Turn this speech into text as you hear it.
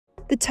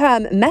The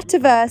term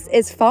metaverse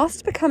is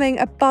fast becoming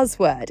a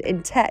buzzword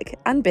in tech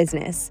and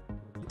business.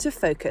 To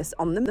focus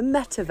on the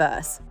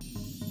metaverse,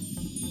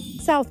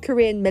 South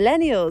Korean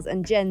millennials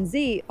and Gen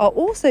Z are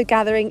also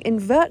gathering in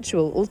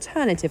virtual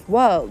alternative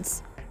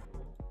worlds.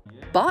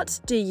 But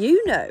do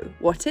you know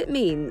what it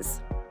means?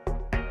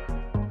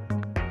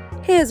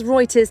 Here's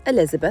Reuters'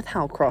 Elizabeth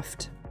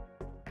Howcroft.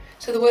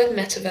 So the word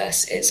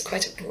metaverse is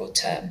quite a broad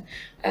term.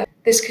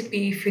 This could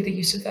be through the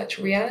use of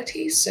virtual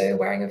reality, so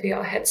wearing a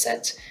VR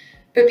headset,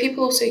 but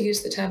people also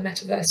use the term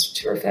metaverse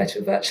to refer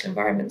to virtual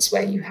environments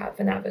where you have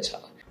an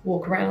avatar,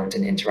 walk around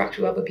and interact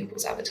with other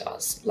people's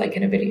avatars, like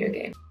in a video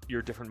game.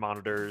 Your different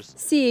monitors.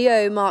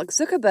 CEO Mark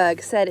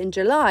Zuckerberg said in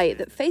July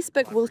that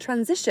Facebook will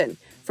transition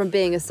from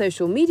being a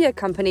social media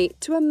company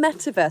to a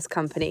metaverse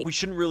company. We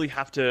shouldn't really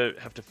have to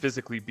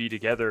physically be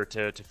together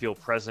to feel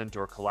present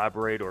or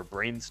collaborate or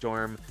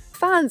brainstorm.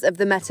 Fans of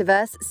the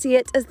metaverse see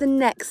it as the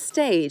next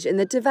stage in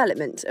the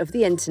development of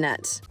the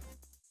internet.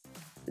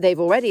 They've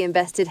already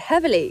invested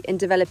heavily in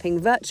developing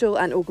virtual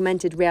and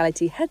augmented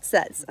reality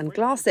headsets and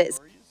glasses,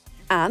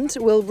 and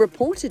will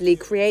reportedly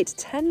create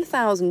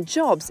 10,000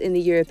 jobs in the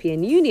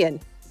European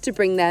Union to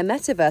bring their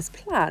metaverse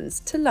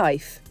plans to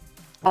life.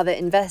 Other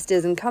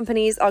investors and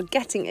companies are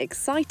getting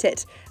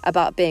excited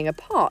about being a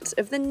part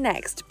of the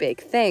next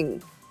big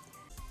thing.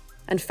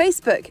 And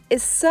Facebook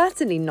is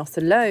certainly not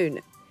alone.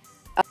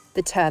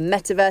 The term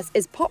metaverse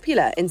is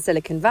popular in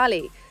Silicon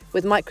Valley,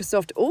 with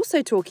Microsoft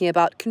also talking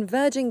about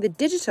converging the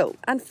digital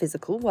and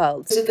physical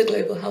worlds. Because of the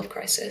global health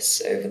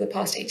crisis, over the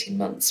past 18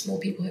 months, more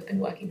people have been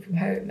working from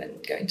home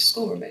and going to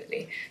school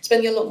remotely,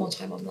 spending a lot more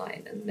time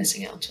online and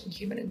missing out on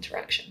human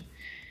interaction.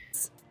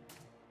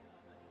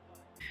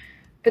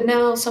 But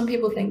now some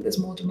people think there's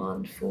more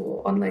demand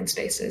for online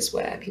spaces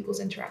where people's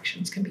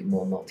interactions can be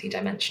more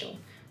multidimensional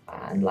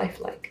and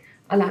lifelike,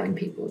 allowing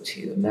people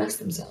to immerse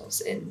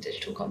themselves in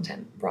digital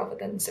content rather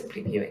than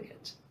simply viewing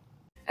it.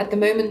 At the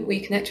moment,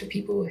 we connect with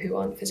people who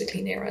aren't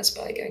physically near us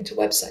by going to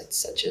websites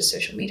such as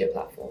social media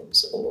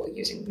platforms or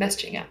using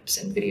messaging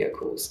apps and video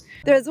calls.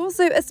 There is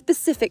also a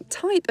specific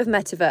type of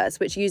metaverse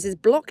which uses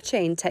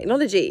blockchain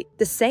technology,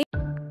 the same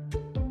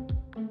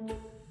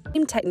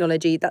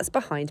technology that's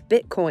behind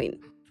Bitcoin.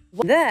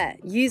 There,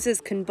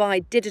 users can buy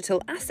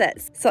digital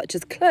assets such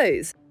as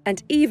clothes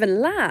and even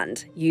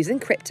land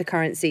using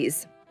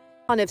cryptocurrencies.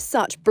 One of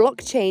such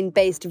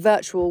blockchain-based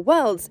virtual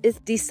worlds is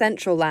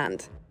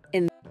Decentraland.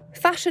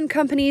 Fashion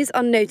companies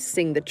are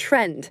noticing the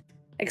trend,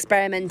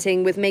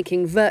 experimenting with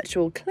making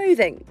virtual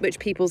clothing which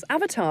people's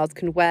avatars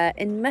can wear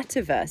in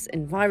metaverse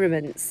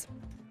environments.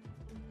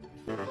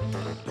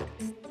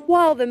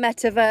 While the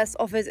metaverse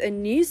offers a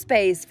new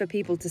space for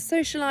people to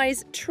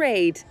socialize,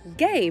 trade,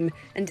 game,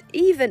 and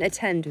even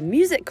attend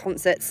music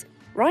concerts,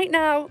 right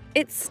now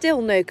it's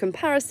still no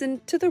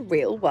comparison to the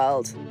real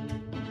world.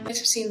 You might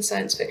have seen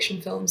science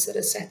fiction films that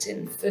are set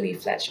in fully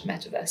fledged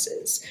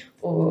metaverses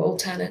or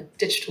alternate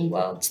digital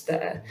worlds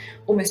that are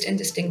almost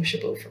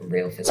indistinguishable from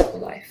real physical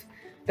life.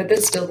 But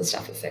that's still the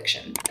stuff of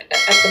fiction.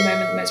 At the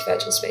moment, most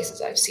virtual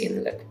spaces I've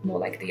seen look more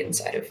like the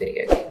inside of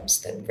video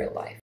games than real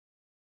life.